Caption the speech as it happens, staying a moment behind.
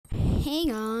Hey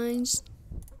guys.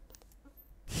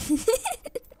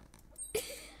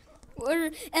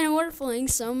 we're playing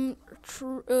some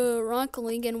Rocket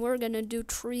League, and we're gonna do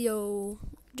trio,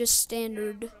 just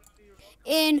standard,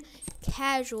 and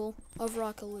casual of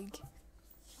Rocket League.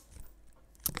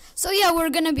 So yeah, we're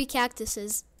gonna be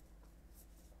cactuses.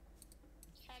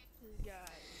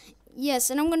 Yes,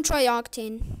 and I'm gonna try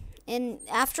Octane, and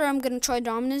after I'm gonna try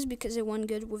Dominus because it went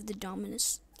good with the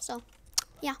Dominus. So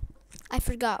yeah, I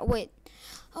forgot. Wait.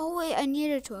 Oh wait, I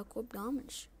needed to equip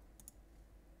Dominus.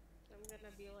 I'm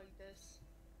gonna be like this.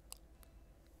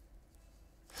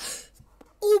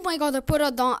 Oh my god, I put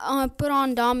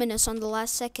on Dominus on the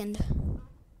last second.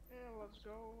 Yeah, let's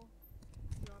go.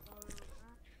 Another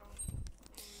action.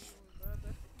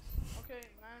 Okay,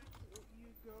 Matt,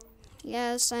 you go.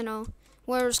 Yes, I know.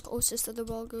 Where's closest to the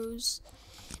ball goes?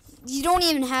 You don't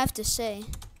even have to say.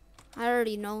 I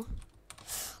already know.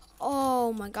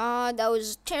 Oh my god, that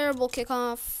was a terrible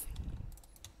kickoff.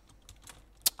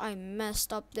 I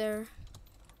messed up there.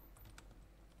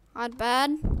 Not bad.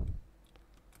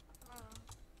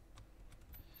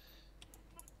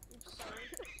 Oops, sorry.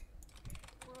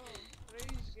 Bro,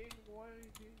 today's game, why are you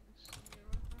doing this to me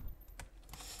right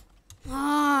now?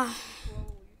 Ah.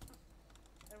 Slowly.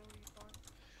 Every time.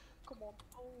 Come on.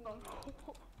 Oh, No.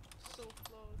 so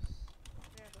close.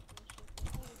 Yeah, that was so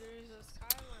close. Oh, there is a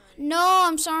skyline. No,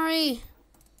 I'm sorry.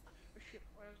 Oh shit,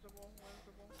 where's the ball? Where's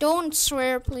the ball? Don't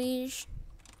swear, please.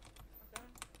 Okay.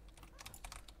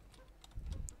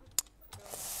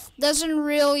 Doesn't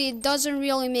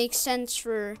really make sense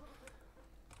for.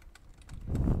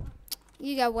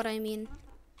 You got what I mean.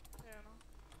 Yeah,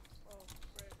 no. Oh,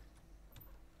 great.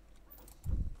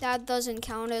 That doesn't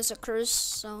count as a curse,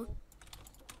 so.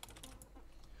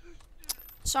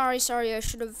 Sorry, I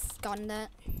should have gotten that.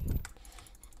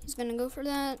 He's gonna go for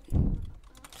that.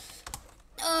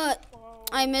 Oh,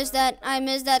 I missed that.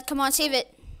 Come on, save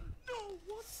it. no,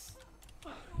 what?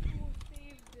 Who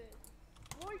saved it?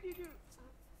 Why did you?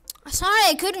 Sorry,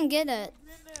 I couldn't get it.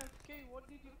 You're in AFK, what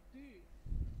did you do?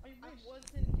 I I missed.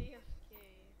 wasn't AFK.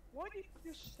 Why did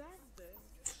you stand there?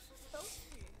 Just tell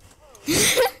me.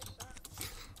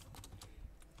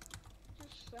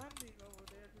 Just standing over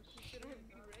there. Just Shouldn't sitting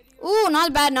be there. ready. Ooh,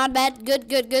 not bad.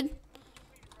 Good. Ready.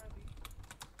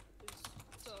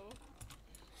 So,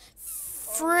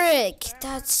 Frick,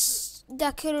 that's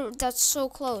so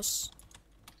close.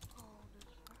 Oh,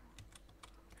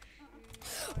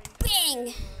 Bang!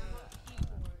 keyboard.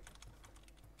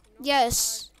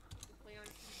 Yes. To play on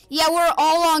keyboard. Yeah, we're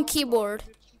all on keyboard.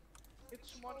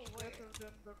 it's much better than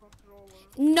the controller.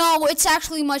 No, it's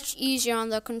actually much easier on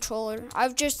the controller.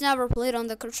 I've just never played on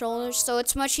the controller, so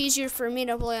it's much easier for me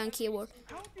to play on keyboard.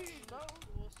 How do you know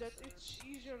that it's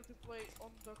easier to play on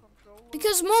the controller?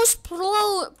 Because most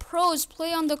pros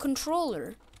play on the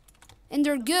controller, and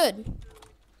they're good.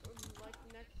 Like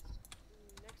next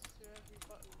to every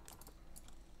button.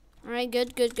 All right,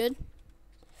 good. To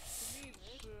me,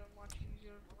 it's much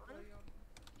easier to play on.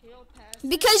 Hail pass.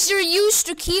 Because you're used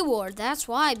to keyboard. That's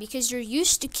why. Because you're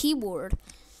used to keyboard.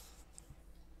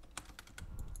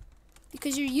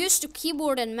 Because you're used to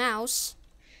keyboard and mouse.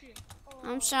 Shit.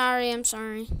 I'm sorry. What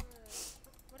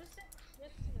is that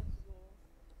Christmas goal?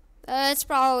 It's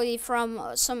probably from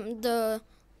the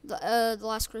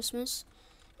last Christmas.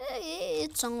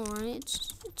 It's alright.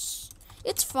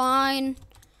 It's fine.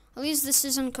 At least this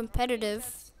isn't competitive.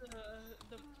 That's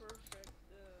the perfect.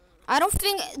 I don't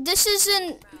think this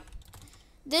isn't.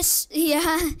 This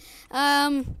yeah.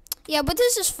 Yeah, but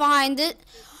this is fine.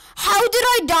 How did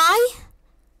I die?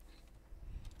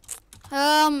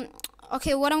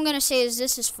 Okay, what I'm gonna say is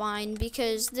this is fine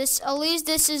because at least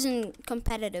this isn't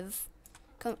competitive.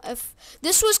 If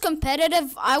this was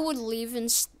competitive, I would leave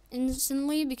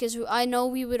instantly because I know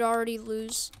we would already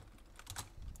lose.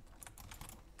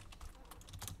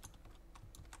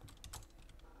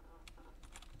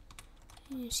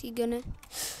 Is he gonna?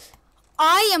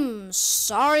 I am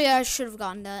sorry. I should have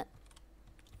gotten that.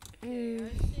 Okay, I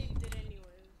saved it anyways.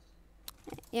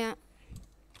 Yeah.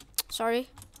 Sorry.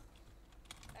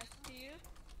 STU?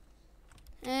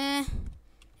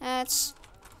 That's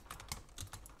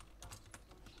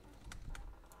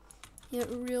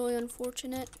really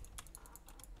unfortunate.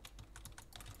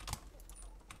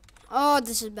 Oh,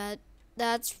 this is bad.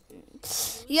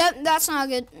 Yep, that's not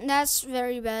good. That's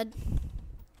very bad.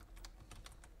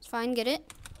 It's fine, get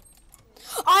it?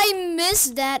 I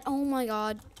missed that. Oh my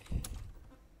god.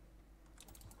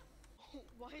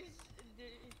 Why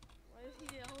is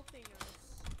he helping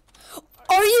us?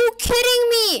 Are you kidding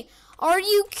me? Are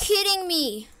you kidding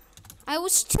me? I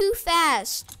was too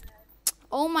fast.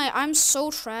 Oh my, I'm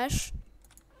so trash.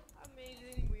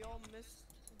 Amazing, we all missed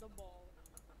the ball.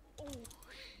 Oh,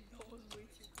 that was way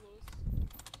too close.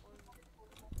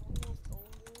 Almost own goal.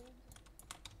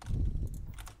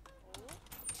 Oh,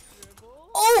 dribble.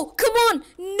 Oh, come on!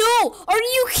 No! Are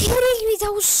you kidding me?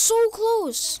 That was so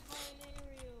close. By an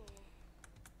aerial.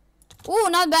 Oh,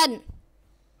 not bad. No,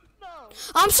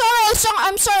 I'm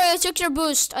sorry. I took your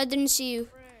boost. I didn't see you.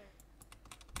 friend.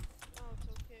 No, it's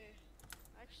okay.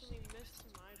 I actually missed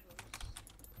my boost.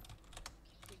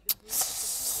 Take the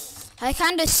boost. I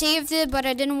kind of saved it, but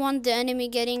I didn't want the enemy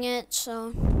getting it,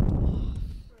 so.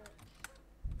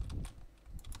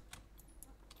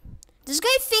 This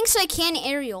guy thinks I can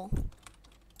aerial.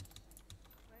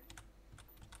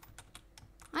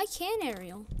 I can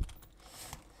aerial.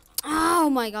 Oh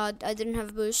my god, I didn't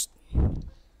have boost.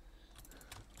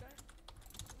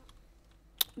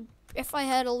 If I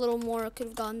had a little more, I could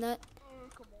have gotten that. Oh,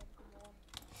 come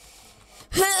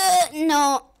on.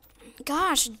 No.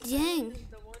 Gosh, dang. He's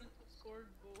the one who scored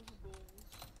both goals.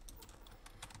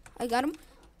 I got him.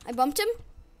 I bumped him.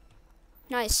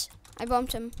 Nice. I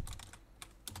bumped him.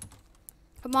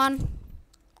 Come on.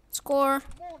 Score.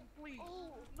 Come on, please.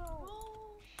 Oh, no.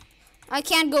 I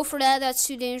can't go for that. That's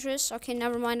too dangerous. Okay,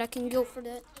 never mind. I can go for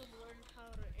that. To learn how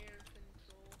to air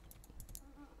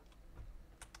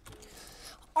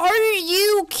control. Are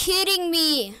you kidding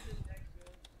me? Isn't that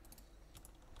good?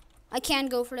 I can't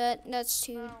go for that. That's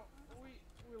too. Now,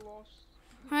 we lost.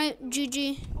 Alright,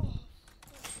 GG. Oh.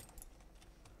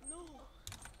 No.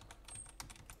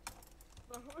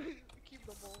 No, keep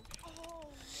the ball. Oh.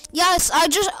 Yes, I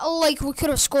just like we could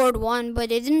have scored one,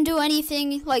 but it didn't do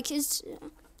anything. Like it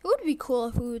would be cool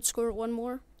if we would score one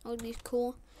more. That would be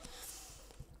cool.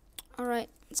 All right,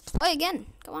 let's play again.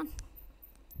 Come on.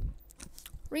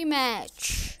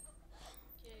 Rematch.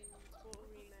 Okay, let's go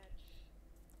rematch.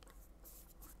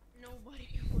 Nobody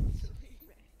wants a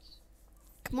rematch.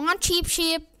 Come on, cheap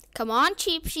sheep. Come on,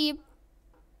 cheap sheep.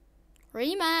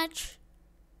 Rematch.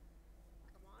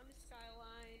 Come on,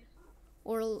 Skyline.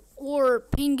 Or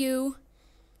Pingu.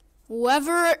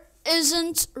 Whoever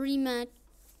isn't rematch.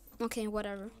 Okay,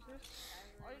 whatever.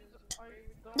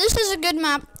 This is a good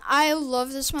map. I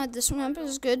love this map. This map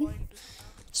is good.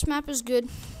 This map is good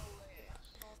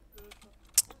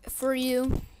for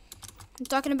you. I'm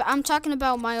talking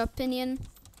about my opinion,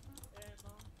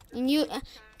 and you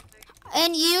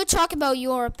talk about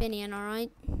your opinion. All right?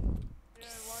 Yeah, I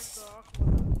like the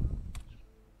aqua.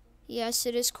 Yes,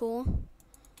 it is cool,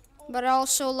 but I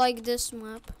also like this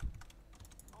map.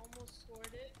 Almost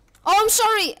scored it. Oh, I'm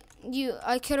sorry.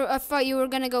 I thought you were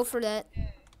gonna go for that.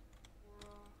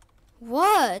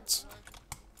 What?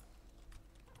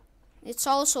 It's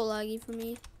also laggy for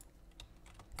me.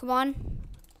 Come on.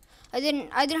 I didn't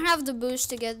have the boost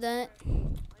to get that. I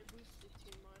boosted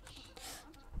too much.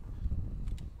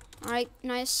 Alright,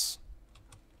 nice.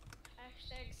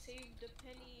 Hashtag save the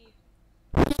penny.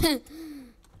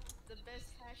 The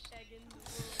best hashtag in the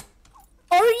world.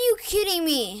 Are you kidding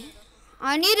me?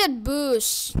 I needed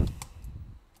boost.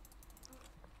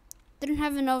 Didn't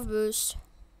have enough boost.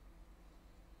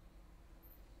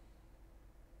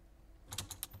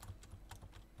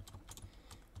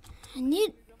 I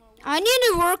need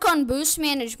to work on boost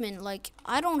management. Like,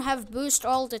 I don't have boost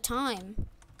all the time.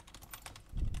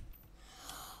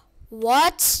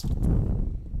 What?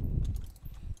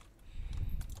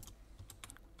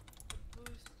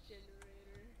 Boost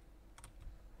generator.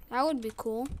 That would be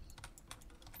cool.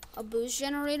 A boost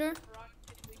generator?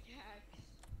 Rocket League hacks.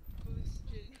 Boost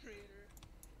generator.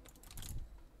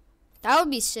 That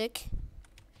would be sick.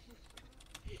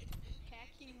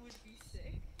 Hacking would be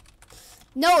sick.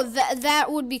 No,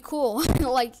 that would be cool.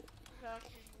 Like,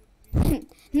 Hacking would be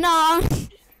no.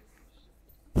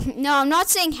 No, I'm not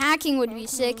saying hacking would be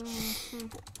sick.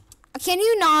 Can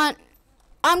you not?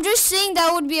 I'm just saying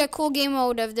that would be a cool game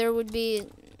mode if there would be.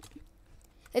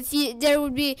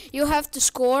 You have to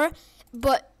score,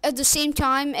 but at the same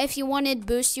time, if you wanted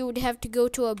boost, you would have to go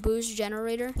to a boost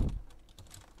generator.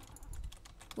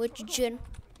 Which Give me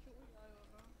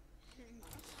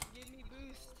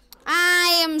boost.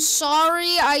 I am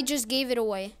sorry, I just gave it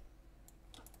away.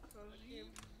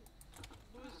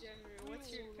 Boost generator.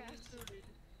 What's your password?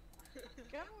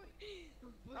 Can we?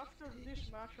 After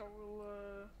this match, I will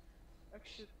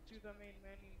exit to the main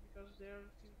menu because they're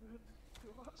too good to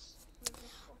us.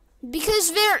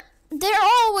 Because they're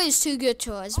always too good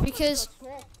to us. Because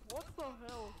What the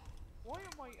hell? Why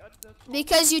am I at the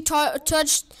top?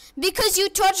 because you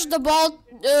touched the ball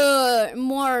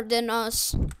more than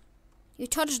us. You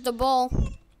touched the ball.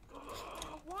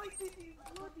 Why did you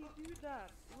bloody do that?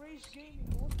 Race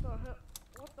Gaming, what the hell?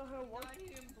 What the hell? Why did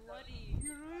you bloody?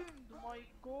 You ruined my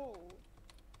goal.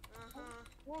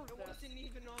 scored It that. wasn't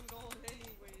even on goal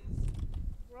anyways.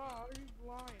 Bro, are you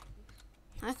blind?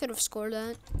 I could have scored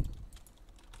that.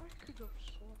 I could have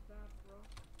scored that, bro.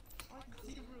 I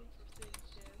could. 0%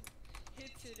 chance.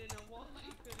 Hits it in a wall. I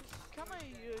could have. Can I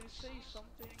say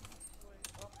something like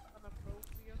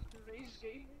inappropriate to Raise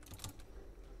Gaming?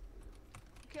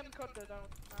 You can cut that out,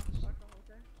 man.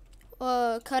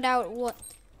 Okay. Cut out what?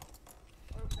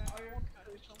 Okay. I want to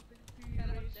say something to you. Cut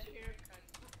out Raise the Gaming. haircut.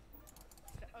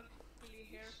 The ugly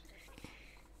haircut.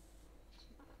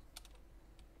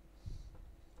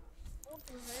 Want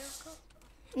a haircut?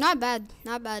 Not bad,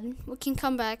 not bad. We can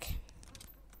come back.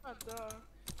 At the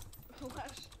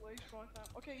last place right now.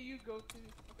 Okay, you go to.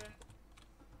 Okay.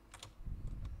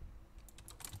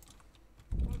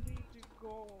 I need to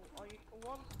go. I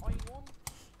want one I goal.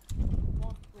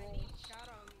 need shot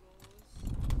on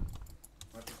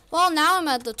goals. Well, now I'm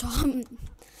at the top. Yeah,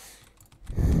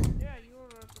 you're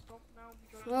at the top now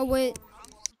because. Oh, wait. I'm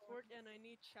support and I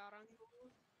need shot on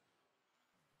goals.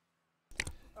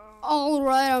 All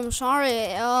right, I'm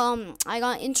sorry. I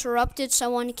got interrupted.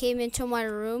 Someone came into my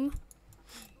room.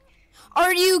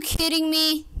 Are you kidding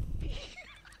me?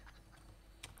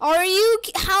 Are you?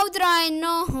 How did I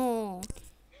know?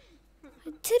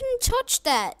 I didn't touch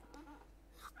that.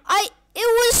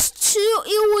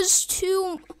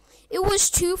 It was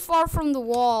too far from the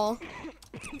wall.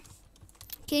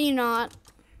 Can you not?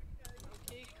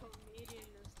 Okay, comedian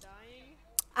is dying.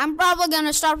 I'm probably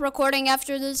gonna stop recording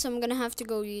after this. I'm gonna have to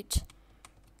go eat.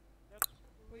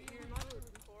 Wait, you're not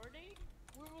recording?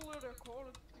 We will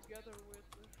record it together with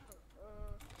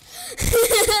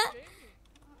Jamie.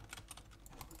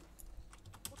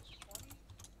 What's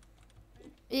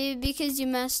funny? Because you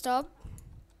messed up.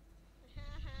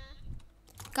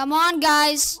 Come on,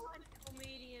 guys. Come on,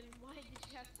 comedian. Why did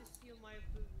you have to steal my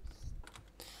boost?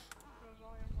 Because I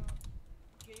am a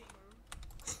gamer.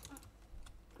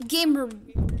 Gamer.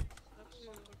 That's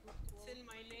not a good It's word. in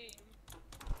my name.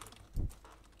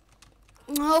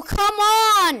 Oh, come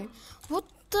on. What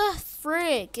the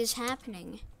frick is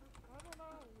happening? I don't know.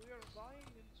 We are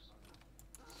dying inside.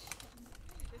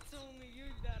 It's only you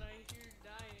that I hear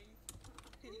dying.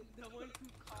 The one who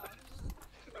coughs.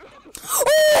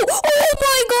 Oh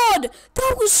my god!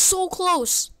 That was so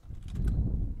close. To me,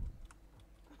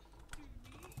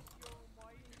 you're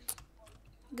my.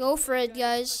 Go for it,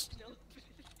 guys. No.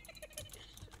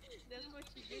 That's what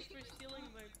you get for stealing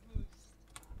my boost.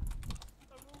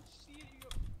 I will steal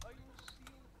your life.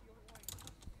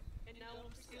 And now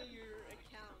we'll steal your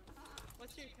account.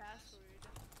 What's your password?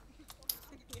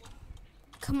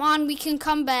 Come on, we can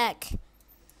come back.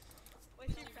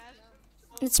 What's your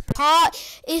password?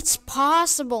 It's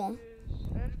possible. Is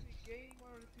FB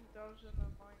Gamer 2019.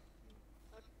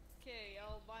 Okay,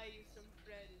 I'll buy you some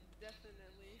bread,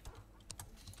 definitely.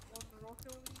 On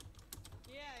Rocket League.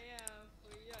 Yeah,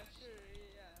 sure,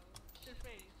 sure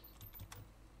thing.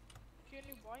 Can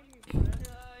you buy me bread?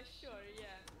 Sure,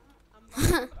 yeah.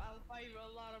 I'll buy you a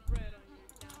lot of bread on your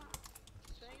account.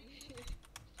 Thank you.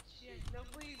 Yeah, no,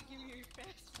 please give me your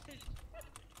password.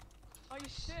 I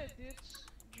said it's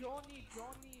Johnny,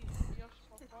 yes,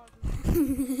 Papa. This is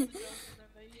 2018.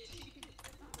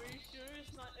 Are you sure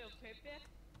it's not El Pepe?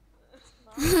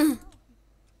 Nah.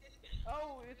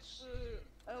 Oh, it's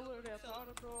El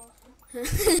Retardo.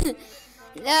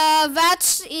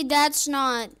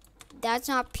 That's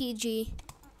not PG.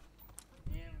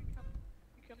 Yeah, we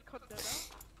can cut that out.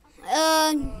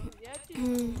 You, You're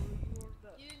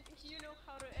you know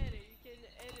how to edit. You can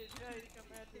edit. yeah, you can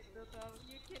edit that out.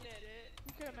 You can edit.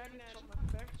 You can edit some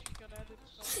effects. You can edit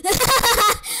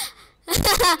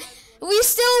some. We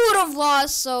still would have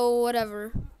lost, so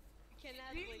whatever. You can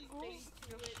add Being like good, things to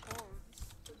just it scored.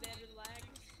 so that it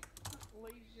lags.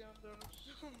 Lazy under.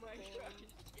 Oh my god.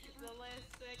 The last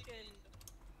second.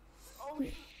 Oh,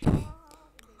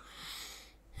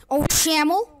 Oh,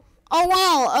 Shamel. Oh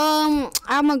well.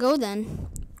 I'ma go then.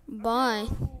 Bye.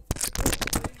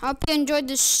 Hope you enjoyed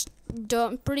this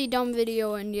pretty dumb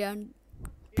video, and yeah,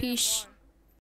 peace. Bye.